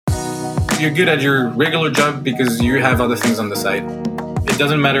you're good at your regular job because you have other things on the side. It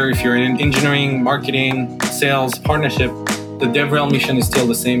doesn't matter if you're in engineering, marketing, sales, partnership, the DevRel mission is still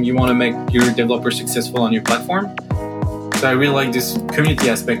the same. You want to make your developers successful on your platform. So I really like this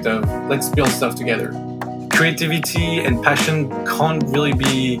community aspect of let's build stuff together. Creativity and passion can't really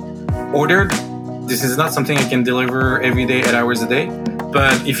be ordered. This is not something I can deliver every day, 8 hours a day.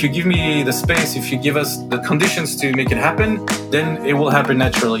 But if you give me the space, if you give us the conditions to make it happen, then it will happen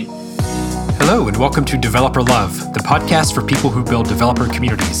naturally. Hello, and welcome to Developer Love, the podcast for people who build developer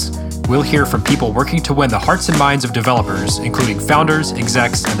communities. We'll hear from people working to win the hearts and minds of developers, including founders,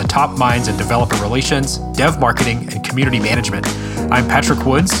 execs, and the top minds in developer relations, dev marketing, and community management. I'm Patrick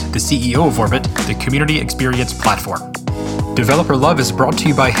Woods, the CEO of Orbit, the community experience platform. Developer Love is brought to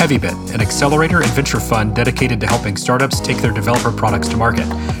you by HeavyBit, an accelerator and venture fund dedicated to helping startups take their developer products to market.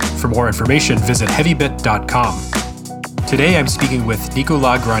 For more information, visit heavybit.com. Today, I'm speaking with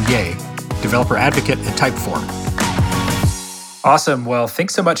Nicolas Grenié, developer advocate at Typeform. Awesome. Well,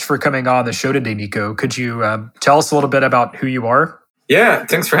 thanks so much for coming on the show today, Nico. Could you tell us a little bit about who you are? Yeah,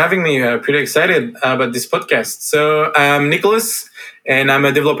 thanks for having me. Pretty excited about this podcast. So I'm Nicolas, and I'm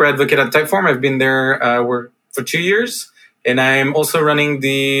a developer advocate at Typeform. I've been there for 2 years, and I'm also running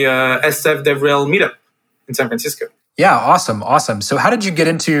the SF DevRel meetup in San Francisco. Yeah, awesome. So how did you get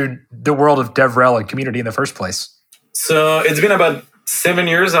into the world of DevRel and community in the first place? So it's been about 7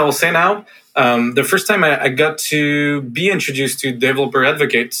 years, I will say now. The first time I got to be introduced to developer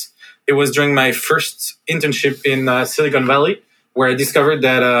advocates, it was during my first internship in Silicon Valley, where I discovered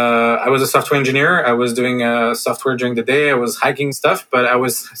that I was a software engineer. I was doing software during the day. I was hacking stuff, but I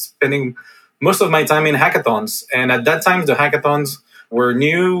was spending most of my time in hackathons. And at that time, the hackathons were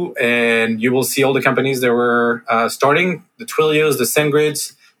new, and you will see all the companies that were starting, the Twilios, the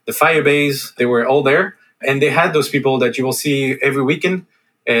SendGrids, the Firebase, they were all there. And they had those people that you will see every weekend.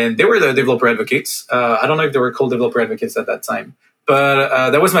 And they were the developer advocates. I don't know if they were called developer advocates at that time. But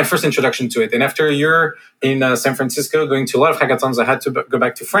that was my first introduction to it. And after a year in San Francisco, going to a lot of hackathons, I had to go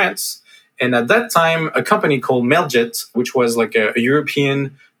back to France. And at that time, a company called Mailjet, which was like a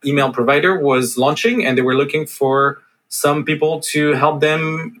European email provider, was launching. And they were looking for some people to help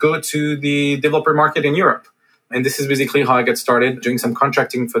them go to the developer market in Europe. And this is basically how I got started, doing some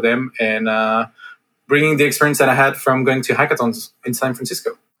contracting for them and bringing the experience that I had from going to hackathons in San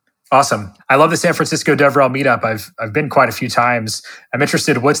Francisco. Awesome. I love the San Francisco DevRel meetup. I've been quite a few times. I'm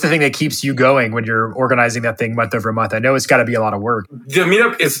interested, what's the thing that keeps you going when you're organizing that thing month over month? I know it's got to be a lot of work. The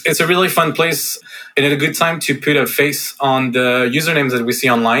meetup it's a really fun place and a good time to put a face on the usernames that we see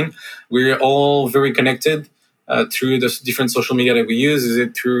online. We're all very connected through the different social media that we use. Is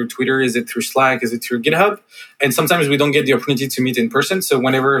it through Twitter? Is it through Slack? Is it through GitHub? And sometimes we don't get the opportunity to meet in person. So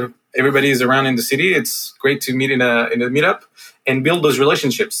whenever everybody is around in the city, it's great to meet in a meetup and build those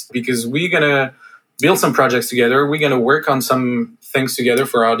relationships, because we're going to build some projects together. We're going to work on some things together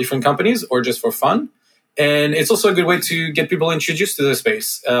for our different companies or just for fun. And it's also a good way to get people introduced to the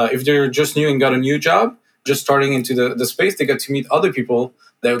space. If they're just new and got a new job, just starting into the space, they get to meet other people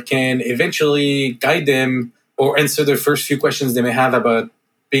that can eventually guide them or answer the first few questions they may have about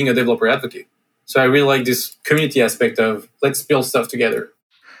being a developer advocate. So I really like this community aspect of let's build stuff together.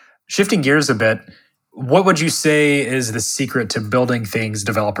 Shifting gears a bit, what would you say is the secret to building things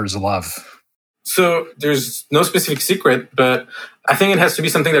developers love? So there's no specific secret, but I think it has to be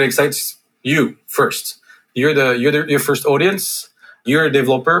something that excites you first. You're your first audience. You're a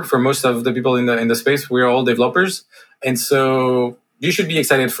developer. For most of the people in the space, we're all developers. And so you should be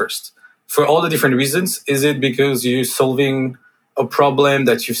excited first. For all the different reasons. Is it because you're solving a problem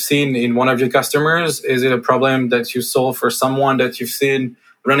that you've seen in one of your customers? Is it a problem that you solve for someone that you've seen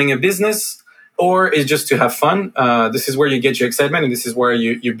running a business? Or is it just to have fun? This is where you get your excitement, and this is where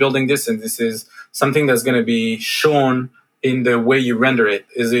you're building this, and this is something that's going to be shown in the way you render it.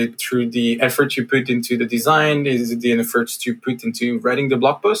 Is it through the effort you put into the design? Is it the efforts you put into writing the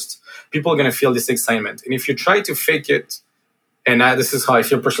blog post? People are going to feel this excitement. And if you try to fake it, and this is how I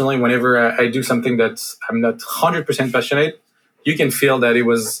feel personally whenever I do something that I'm not 100% passionate, you can feel that it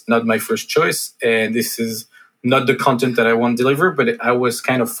was not my first choice. And this is not the content that I want to deliver, but I was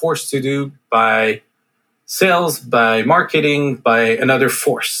kind of forced to do by sales, by marketing, by another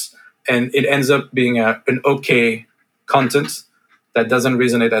force. And it ends up being an okay content that doesn't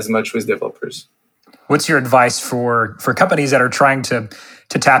resonate as much with developers. What's your advice for companies that are trying to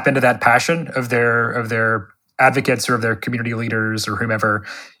tap into that passion of their advocates or of their community leaders or whomever?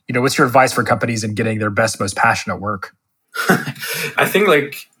 What's your advice for companies in getting their best, most passionate work? I think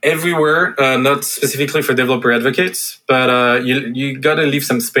like everywhere, not specifically for developer advocates, but you got to leave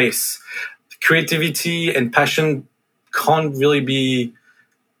some space. Creativity and passion can't really be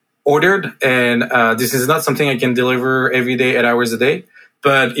ordered, and this is not something I can deliver every day, 8 hours a day.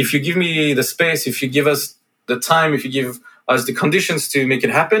 But if you give me the space, if you give us the time, if you give us the conditions to make it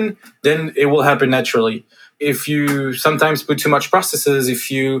happen, then it will happen naturally. If you sometimes put too much processes, if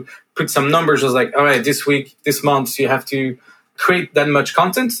you put some numbers, just like, all right, this week, this month, you have to create that much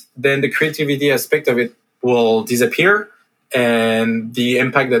content, then the creativity aspect of it will disappear, and the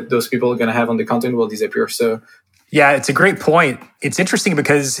impact that those people are going to have on the content will disappear. So, yeah, it's a great point. It's interesting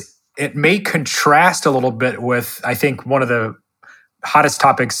because it may contrast a little bit with, I think, one of the hottest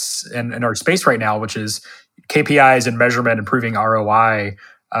topics in our space right now, which is KPIs and measurement, improving ROI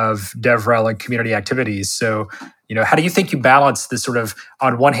of DevRel and community activities. So, how do you think you balance this sort of,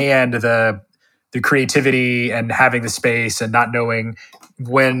 on one hand, the creativity and having the space and not knowing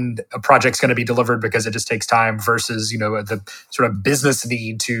when a project's going to be delivered because it just takes time versus, the sort of business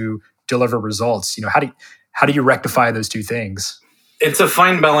need to deliver results? How do you rectify those two things? It's a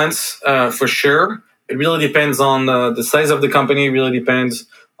fine balance for sure. It really depends on the size of the company. It really depends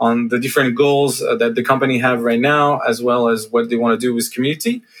on the different goals that the company have right now, as well as what they want to do with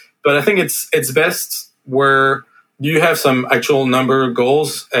community. But I think it's best where you have some actual number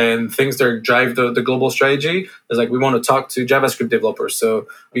goals and things that drive the global strategy. It's like, we want to talk to JavaScript developers. So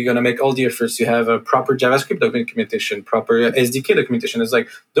we're going to make all the efforts to have a proper JavaScript documentation, proper SDK documentation. It's like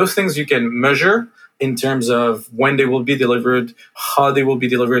those things you can measure in terms of when they will be delivered, how they will be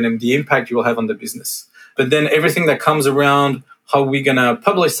delivered, and the impact you will have on the business. But then everything that comes around, how we're going to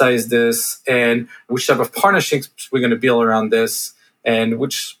publicize this, and which type of partnerships we're going to build around this, and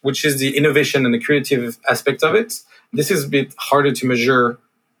which is the innovation and the creative aspect of it. This is a bit harder to measure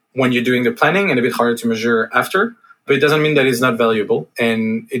when you're doing the planning and a bit harder to measure after. But it doesn't mean that it's not valuable.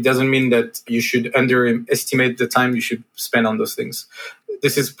 And it doesn't mean that you should underestimate the time you should spend on those things.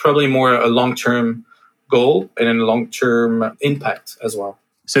 This is probably more a long-term goal and a long-term impact as well.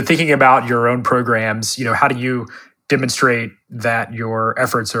 So thinking about your own programs, how do you demonstrate that your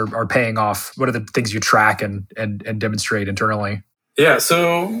efforts are paying off? What are the things you track and demonstrate internally? Yeah,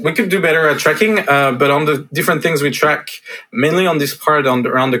 so we could do better at tracking, but on the different things we track, mainly on this part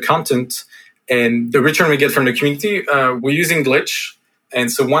around the content and the return we get from the community, we're using Glitch. And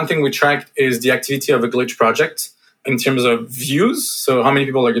so one thing we track is the activity of a Glitch project in terms of views, so how many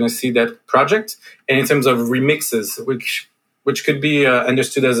people are going to see that project, and in terms of remixes, which could be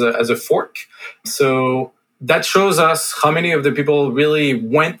understood as a fork. So that shows us how many of the people really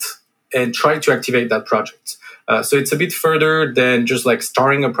went and tried to activate that project. So it's a bit further than just like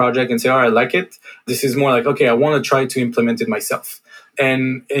starting a project and say, oh, I like it. This is more like, okay, I want to try to implement it myself.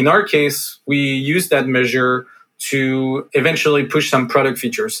 And in our case, we use that measure to eventually push some product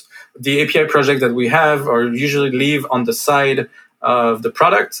features. The API project that we have are usually live on the side of the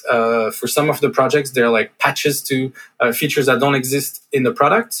product. For some of the projects, they're like patches to features that don't exist in the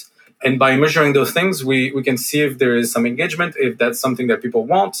product. And by measuring those things, we can see if there is some engagement, if that's something that people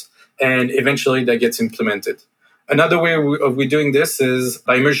want, and eventually that gets implemented. Another way of we doing this is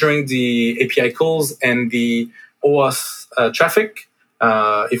by measuring the API calls and the OAuth traffic.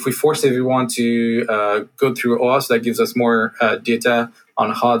 If we force everyone to go through OAuth, that gives us more data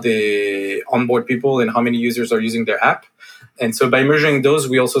on how they onboard people and how many users are using their app. And so by measuring those,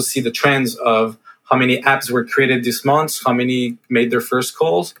 we also see the trends of how many apps were created this month, how many made their first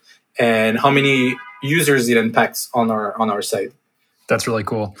calls, and how many users it impacts on our site. That's really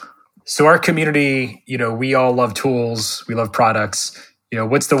cool. So our community, we all love tools, we love products.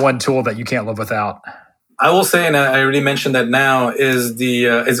 What's the one tool that you can't live without? I will say, and I already mentioned that now, is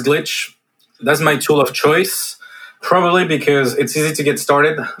Glitch. That's my tool of choice, probably because it's easy to get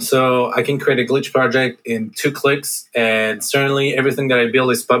started. So I can create a Glitch project in 2 clicks, and certainly everything that I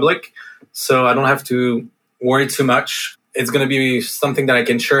build is public. So I don't have to worry too much. It's going to be something that I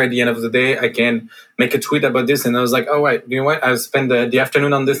can share at the end of the day. I can make a tweet about this, and I was like, oh, wait, you know what? I spent the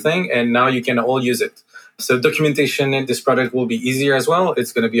afternoon on this thing, and now you can all use it. So documentation in this product will be easier as well.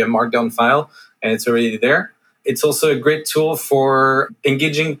 It's going to be a markdown file, and it's already there. It's also a great tool for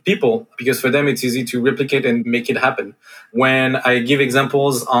engaging people because for them, it's easy to replicate and make it happen. When I give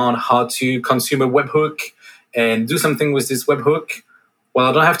examples on how to consume a webhook and do something with this webhook, well,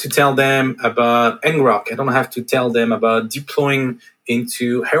 I don't have to tell them about ngrok. I don't have to tell them about deploying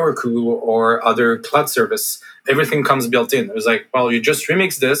into Heroku or other cloud service. Everything comes built in. It was like, well, you just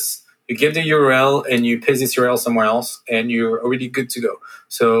remix this, you give the URL, and you paste this URL somewhere else, and you're already good to go.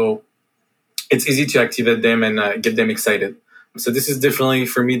 So it's easy to activate them and get them excited. So this is definitely,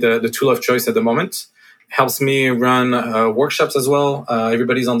 for me, the tool of choice at the moment. Helps me run workshops as well.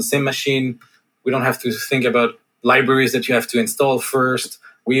 Everybody's on the same machine. We don't have to think about libraries that you have to install first.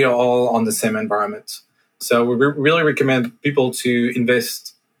 We are all on the same environment. So we really recommend people to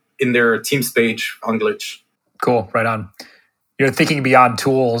invest in their Teams page on Glitch. Cool, right on. You're thinking beyond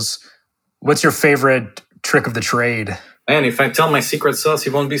tools. What's your favorite trick of the trade? And if I tell my secret sauce,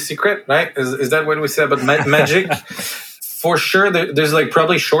 it won't be secret, right? Is that what we say about magic? For sure, there's like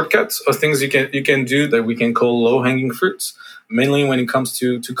probably shortcuts of things you can do that we can call low-hanging fruits, mainly when it comes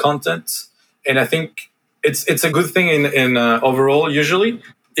to content. And I think it's a good thing in overall, usually.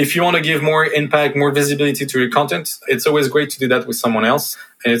 If you want to give more impact, more visibility to your content, it's always great to do that with someone else.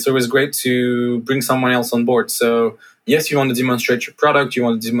 And it's always great to bring someone else on board. So yes, you want to demonstrate your product, you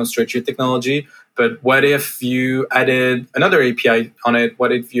want to demonstrate your technology, but what if you added another API on it?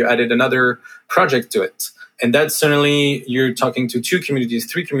 What if you added another project to it? And that's certainly, you're talking to 2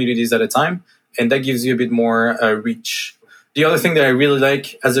 communities, 3 communities at a time, and that gives you a bit more reach. The other thing that I really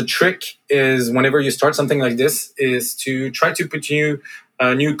like as a trick is whenever you start something like this is to try to put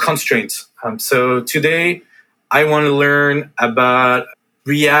new constraints. So today, I want to learn about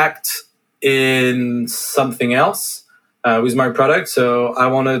React in something else with my product. So I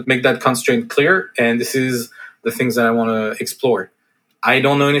want to make that constraint clear. And this is the things that I want to explore. I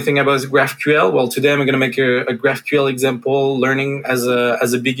don't know anything about GraphQL. Well, today I'm going to make a GraphQL example, learning as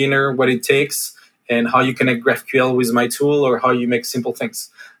a beginner what it takes and how you connect GraphQL with my tool or how you make simple things.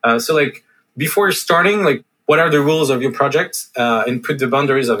 So like before starting, like what are the rules of your project and put the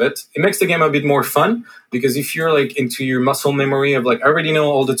boundaries of it. It makes the game a bit more fun because if you're like into your muscle memory of like, I already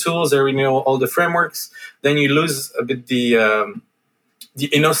know all the tools, I already know all the frameworks, then you lose a bit the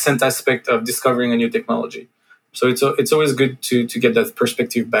innocent aspect of discovering a new technology. So it's always good to get that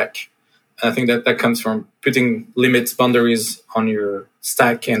perspective back. And I think that comes from putting limits, boundaries on your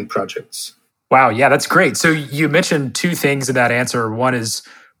stack and projects. Wow, yeah, that's great. So you mentioned 2 things in that answer. One is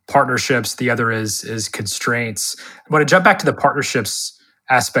partnerships. The other is constraints. I want to jump back to the partnerships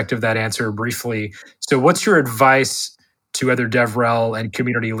aspect of that answer briefly. So what's your advice to other DevRel and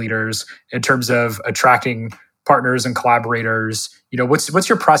community leaders in terms of attracting partners and collaborators? What's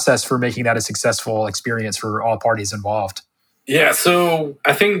your process for making that a successful experience for all parties involved? Yeah, so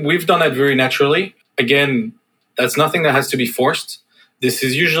I think we've done that very naturally. Again, that's nothing that has to be forced. This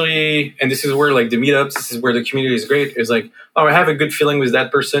is usually, and this is where like the meetups, this is where the community is great. It's like, oh, I have a good feeling with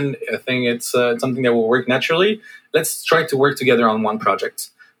that person. I think it's something that will work naturally. Let's try to work together on one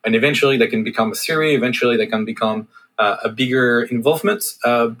project. And eventually that can become a series. Eventually that can become a bigger involvement.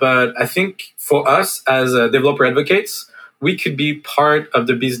 But I think for us as developer advocates, we could be part of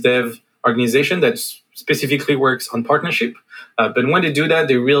the BizDev organization that specifically works on partnership. But when they do that,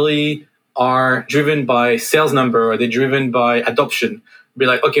 they really are driven by sales number or they're driven by adoption. Be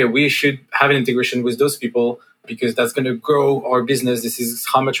like, okay, we should have an integration with those people because that's going to grow our business. This is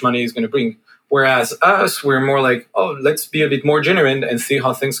how much money it's going to bring. Whereas us, we're more like, oh, let's be a bit more genuine and see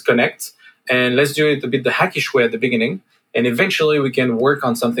how things connect. And let's do it a bit the hackish way at the beginning. And eventually we can work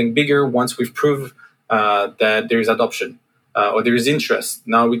on something bigger once we've proved that there is adoption or there is interest.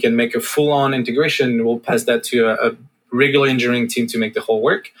 Now we can make a full-on integration. We'll pass that to a regular engineering team to make the whole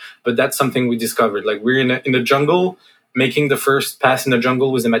work. But that's something we discovered. Like we're in the jungle, making the first pass in the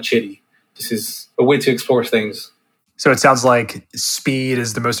jungle with a machete. This is a way to explore things. So it sounds like speed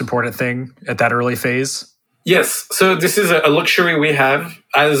is the most important thing at that early phase. Yes. So this is a luxury we have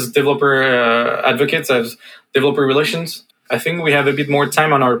as developer advocates, as developer relations. I think we have a bit more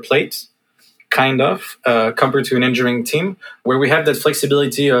time on our plate, kind of, compared to an engineering team, where we have that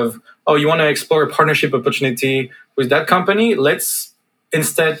flexibility of, oh, you want to explore a partnership opportunity with that company? Let's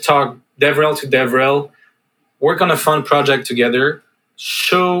instead talk DevRel to DevRel, work on a fun project together,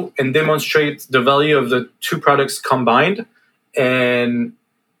 show and demonstrate the value of the 2 products combined, and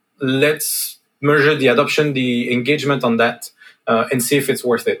let's measure the adoption, the engagement on that, and see if it's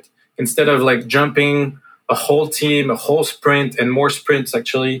worth it. Instead of like jumping a whole team, a whole sprint, and more sprints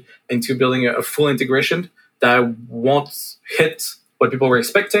actually into building a full integration that won't hit what people were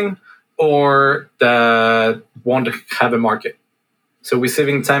expecting or that won't have a market. So we're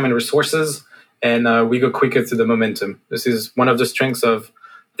saving time and resources, and we go quicker to the momentum. This is one of the strengths of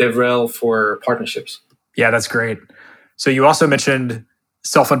DevRel for partnerships. Yeah, that's great. So you also mentioned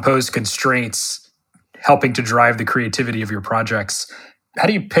self-imposed constraints helping to drive the creativity of your projects. How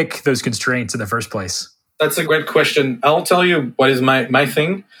do you pick those constraints in the first place? That's a great question. I'll tell you what is my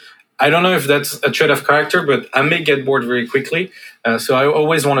thing. I don't know if that's a trait of character, but I may get bored very quickly. So I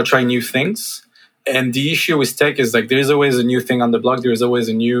always want to try new things. And the issue with tech is like there's always a new thing on the block. There's always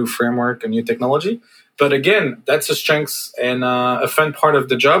a new framework, a new technology. But again, that's a strength and a fun part of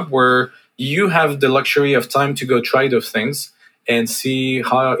the job where you have the luxury of time to go try those things and see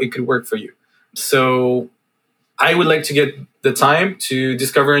how it could work for you. So I would like to get the time to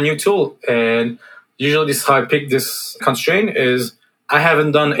discover a new tool. And usually this is how I pick this constraint is I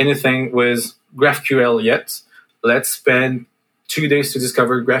haven't done anything with GraphQL yet. Let's spend 2 days to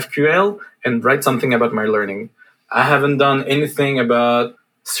discover GraphQL and write something about my learning. I haven't done anything about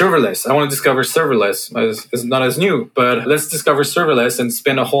serverless. I want to discover serverless. It's not as new, but let's discover serverless and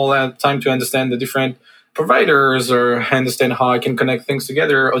spend a whole lot of time to understand the different providers or understand how I can connect things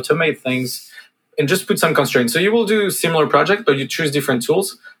together, automate things, and just put some constraints. So you will do similar project, but you choose different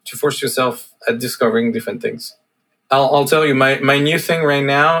tools to force yourself at discovering different things. I'll tell you, my new thing right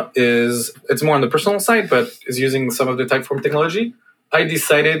now is, it's more on the personal side, but is using some of the Typeform technology. I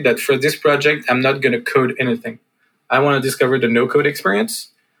decided that for this project, I'm not going to code anything. I want to discover the no-code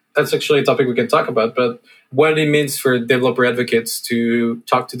experience. That's actually a topic we can talk about, but what it means for developer advocates to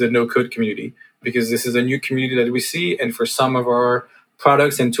talk to the no-code community, because this is a new community that we see, and for some of our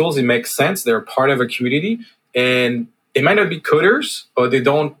products and tools, it makes sense. They're part of a community, and they might not be coders, or they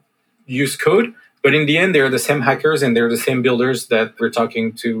don't use code, but in the end, they're the same hackers and they're the same builders that we're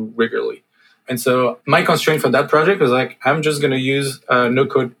talking to regularly. And so my constraint for that project was like, I'm just going to use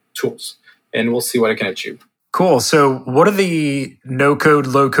no-code tools, and we'll see what I can achieve. Cool. So what are the no-code,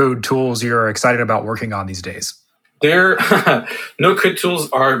 low-code tools you're excited about working on these days? There, no-code tools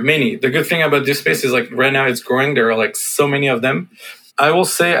are many. The good thing about this space is like right now it's growing. There are like so many of them. I will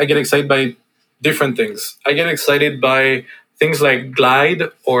say I get excited by different things. I get excited by things like Glide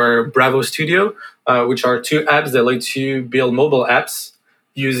or Bravo Studio, which are two apps that let you build mobile apps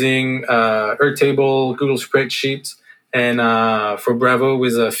using Airtable, Google Spreadsheet, and for Bravo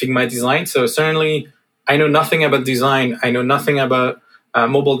with a Figma design. So certainly I know nothing about design. I know nothing about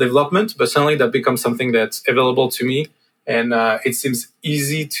mobile development, but suddenly that becomes something that's available to me. And it seems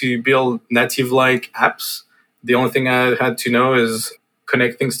easy to build native-like apps. The only thing I had to know is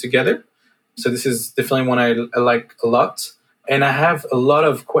connect things together. So this is definitely one I like a lot. And I have a lot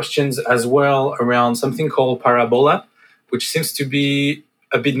of questions as well around something called Parabola, which seems to be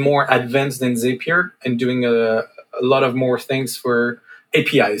a bit more advanced than Zapier and doing a lot of more things for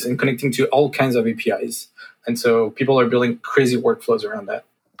APIs and connecting to all kinds of APIs. And so people are building crazy workflows around that.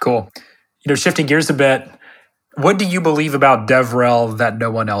 Cool. Shifting gears a bit, what do you believe about DevRel that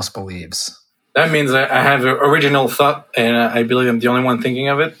no one else believes? That means I have an original thought, and I believe I'm the only one thinking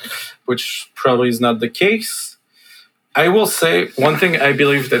of it, which probably is not the case. I will say one thing I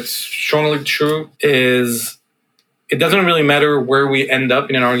believe that's strongly true is it doesn't really matter where we end up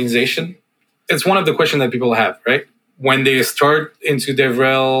in an organization. It's one of the questions that people have, right? When they start into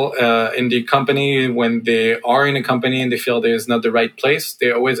DevRel in the company, when they are in a company and they feel there's not the right place,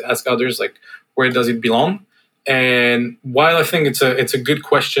 they always ask others, like, where does it belong? And while I think it's a good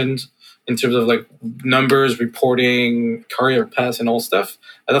question in terms of like numbers, reporting, career paths, and all stuff,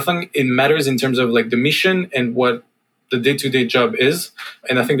 I don't think it matters in terms of like the mission and what the day-to-day job is.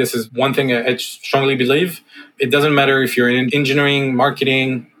 And I think this is one thing I strongly believe. It doesn't matter if you're in engineering,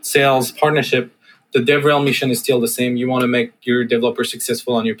 marketing, sales, partnership, the DevRel mission is still the same. You want to make your developers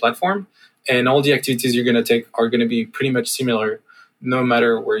successful on your platform, and all the activities you're going to take are going to be pretty much similar no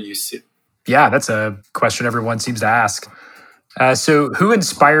matter where you sit. Yeah, that's a question everyone seems to ask. So who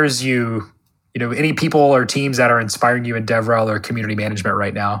inspires you? Any people or teams that are inspiring you in DevRel or community management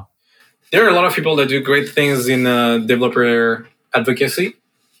right now? There are a lot of people that do great things in developer advocacy,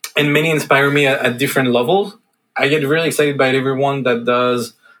 and many inspire me at different levels. I get really excited by everyone that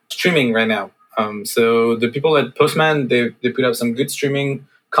does streaming right now. So the people at Postman, they put up some good streaming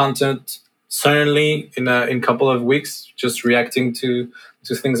content, certainly in a couple of weeks, just reacting to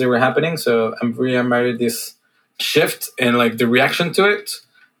things that were happening. So I'm very admired this shift and like the reaction to it.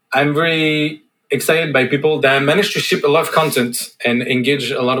 I'm very excited by people that manage to ship a lot of content and engage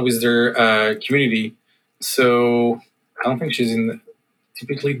a lot with their community. So I don't think she's in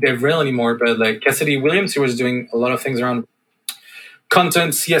typically DevRel anymore, but like Cassidy Williams, who was doing a lot of things around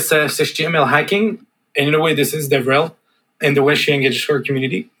content, CSS, HTML hacking. And in a way, this is DevRel. And the way she engages her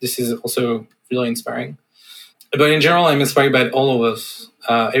community, this is also really inspiring. But in general, I'm inspired by all of us.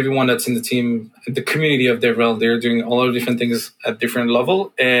 Everyone that's in the team, the community of DevRel, they're doing a lot of different things at different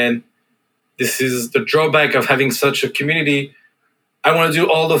level. And this is the drawback of having such a community. I want to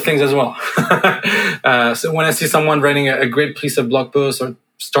do all those things as well. So when I see someone writing a great piece of blog post or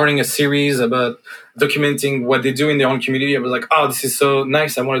starting a series about documenting what they do in their own community, I was like, oh, this is so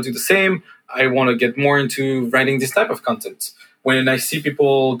nice. I want to do the same. I want to get more into writing this type of content. When I see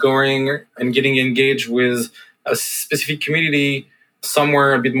people going and getting engaged with a specific community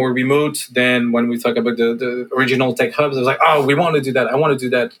somewhere a bit more remote than when we talk about the original tech hubs, I was like, oh, we want to do that. I want to do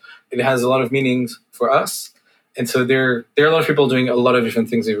that. It has a lot of meanings for us. And so there are a lot of people doing a lot of different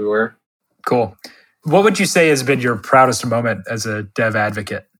things everywhere. Cool. What would you say has been your proudest moment as a dev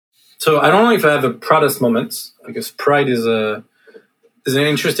advocate? So I don't know if I have the proudest moments, because pride is is an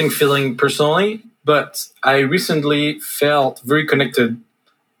interesting feeling personally, but I recently felt very connected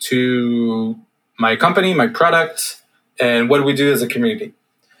to my company, my product, and what we do as a community.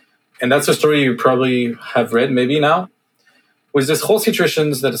 And that's a story you probably have read maybe now. With this whole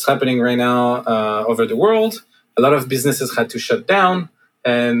situations that is happening right now over the world, a lot of businesses had to shut down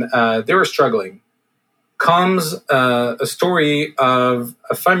and they were struggling. Comes a story of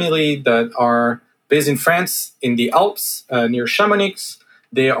a family that are based in France in the Alps near Chamonix.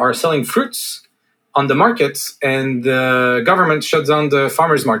 They are selling fruits on the markets and the government shuts down the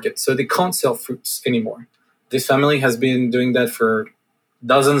farmers market. So they can't sell fruits anymore. This family has been doing that for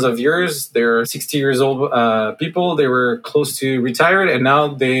dozens of years. They're 60 years old people. They were close to retired and now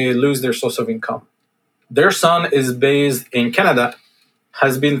they lose their source of income. Their son is based in Canada,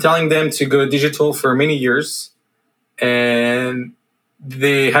 has been telling them to go digital for many years. And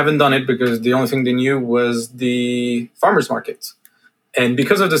they haven't done it because the only thing they knew was the farmers market. And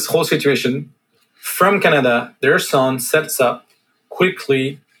because of this whole situation, from Canada, their son sets up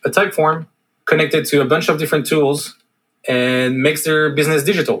quickly a Typeform connected to a bunch of different tools and makes their business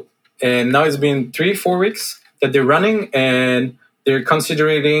digital. And now it's been 3-4 weeks that they're running and they're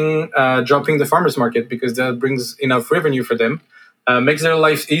considering dropping the farmers market because that brings enough revenue for them, makes their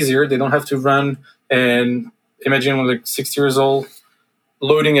life easier. They don't have to run and imagine when like 60 years old,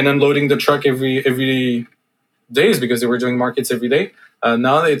 loading and unloading the truck every days because they were doing markets every day.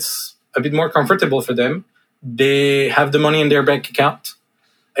 Now it's a bit more comfortable for them. They have the money in their bank account.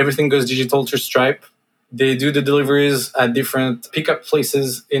 Everything goes digital through Stripe. They do the deliveries at different pickup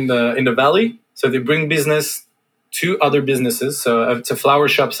places in the valley. So they bring business to other businesses. So if it's a flower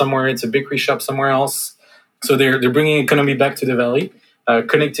shop somewhere, it's a bakery shop somewhere else. So they're bringing economy back to the valley,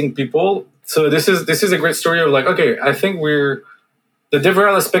 connecting people. So this is a great story of like, okay, I think the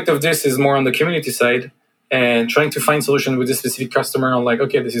DevRel aspect of this is more on the community side and trying to find solution with this specific customer on like,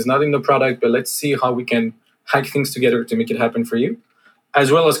 okay, this is not in the product, but let's see how we can hack things together to make it happen for you.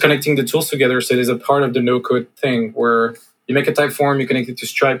 As well as connecting the tools together. So there's a part of the no-code thing where you make a Typeform, you connect it to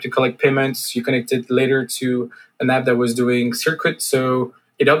Stripe to collect payments, you connect it later to an app that was doing circuit. So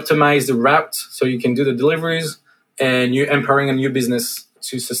it optimized the route so you can do the deliveries and you're empowering a new business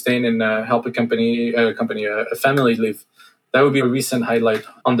to sustain and help a family live. That would be a recent highlight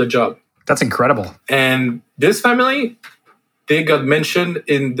on the job. That's incredible. And this family, they got mentioned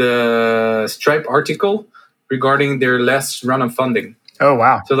in the Stripe article regarding their last round of funding. Oh,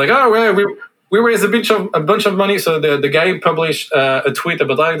 wow. So like, we raised a bunch of money. So the guy published a tweet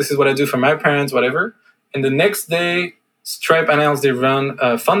about like, this is what I do for my parents, whatever. And the next day, Stripe announced they run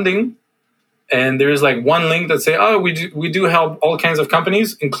funding. And there is like one link that say, we do help all kinds of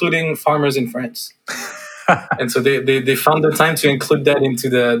companies, including farmers in France. And so they found the time to include that into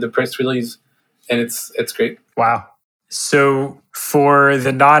the press release. And it's great. Wow. So for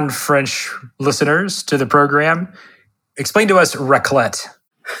the non-French listeners to the program, explain to us raclette.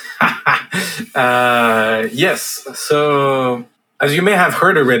 Yes. So as you may have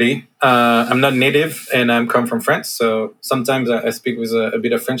heard already, I'm not native and I'm come from France. So sometimes I speak with a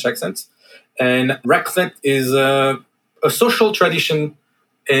bit of French accent. And raclette is a social tradition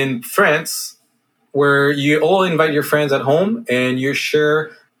in France where you all invite your friends at home and you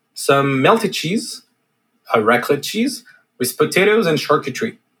share some melted cheese, a raclette cheese, with potatoes and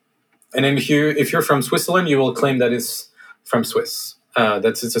charcuterie. And then if you're from Switzerland, you will claim that it's from Swiss.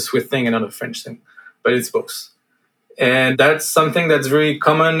 It's a Swiss thing and not a French thing, but it's both. And that's something that's very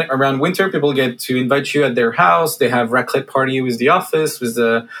common around winter. People get to invite you at their house. They have raclette party with the office, with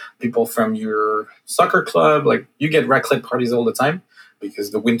the people from your soccer club. Like you get raclette parties all the time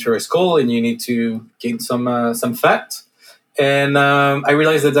because the winter is cold and you need to gain some fat. And I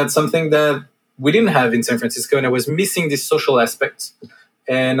realized that that's something that we didn't have in San Francisco, and I was missing this social aspect.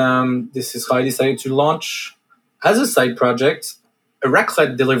 And this is how I decided to launch, as a side project, a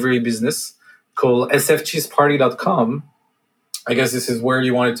raclette delivery business called sfcheeseparty.com. I guess this is where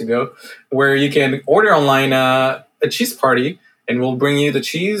you wanted to go, where you can order online a cheese party, and we'll bring you the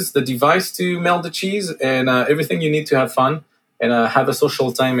cheese, the device to melt the cheese, and everything you need to have fun and have a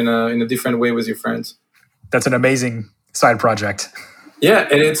social time in a different way with your friends. That's an amazing side project. Yeah,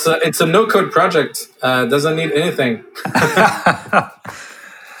 and it's a no-code project. Doesn't need anything.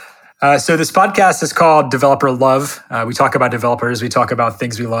 So this podcast is called Developer Love. We talk about developers. We talk about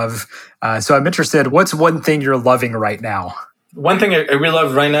things we love. So I'm interested, what's one thing you're loving right now? One thing I really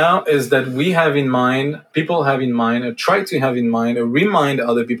love right now is that people have in mind, try to have in mind, or remind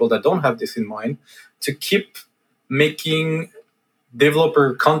other people that don't have this in mind, to keep making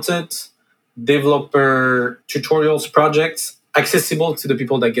developer content, developer tutorials, projects accessible to the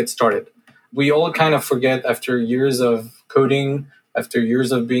people that get started. We all kind of forget after years of coding after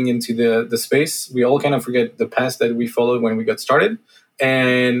years of being into the space, we all kind of forget the path that we followed when we got started.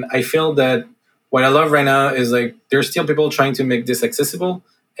 And I feel that what I love right now is like there's still people trying to make this accessible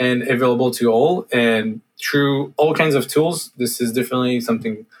and available to all. And through all kinds of tools, this is definitely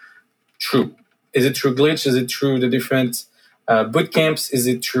something true. Is it through Glitch? Is it through the different boot camps? Is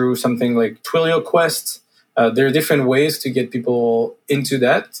it through something like Twilio Quest? There are different ways to get people into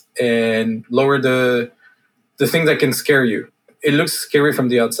that and lower the thing that can scare you. It looks scary from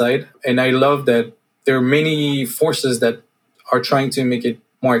the outside, and I love that there are many forces that are trying to make it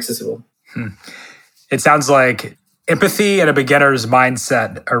more accessible. It sounds like empathy and a beginner's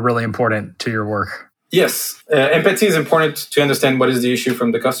mindset are really important to your work. Yes, empathy is important to understand what is the issue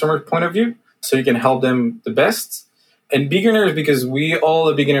from the customer point of view, so you can help them the best. And beginners, because we all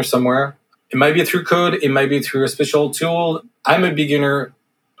are beginners somewhere. It might be through code, it might be through a special tool. I'm a beginner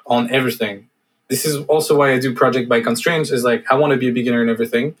on everything. This is also why I do Project by Constraint, is like I want to be a beginner in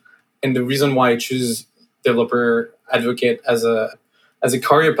everything. And the reason why I choose developer advocate as a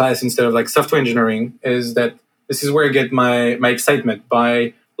career path instead of like software engineering is that this is where I get my excitement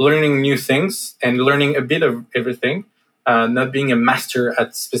by learning new things and learning a bit of everything, not being a master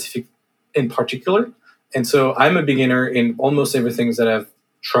at specific in particular. And so I'm a beginner in almost everything that I've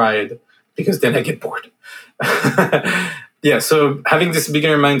tried because then I get bored. Yeah, so having this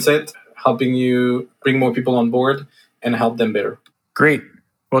beginner mindset, helping you bring more people on board and help them better. Great.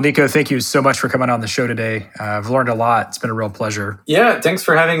 Well, Nico, thank you so much for coming on the show today. I've learned a lot. It's been a real pleasure. Yeah, thanks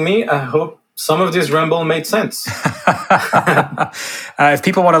for having me. I hope some of this ramble made sense. If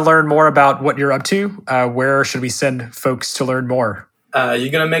people want to learn more about what you're up to, where should we send folks to learn more?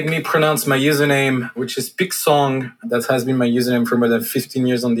 You're going to make me pronounce my username, which is Picsong. That has been my username for more than 15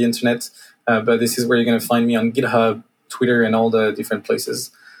 years on the internet. But this is where you're going to find me on GitHub, Twitter, and all the different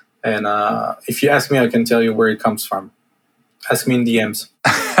places. And if you ask me, I can tell you where it comes from. Ask me in DMs.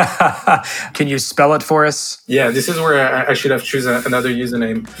 Can you spell it for us? Yeah, this is where I should have chosen another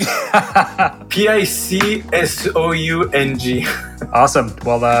username. Picsong. Awesome.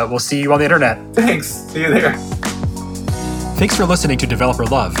 Well, we'll see you on the internet. Thanks. See you there. Thanks for listening to Developer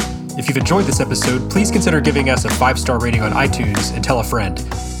Love. If you've enjoyed this episode, please consider giving us a 5-star rating on iTunes and tell a friend.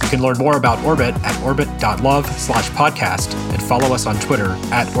 You can learn more about Orbit at orbit.love/podcast and follow us on Twitter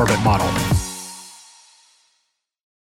 @OrbitModel.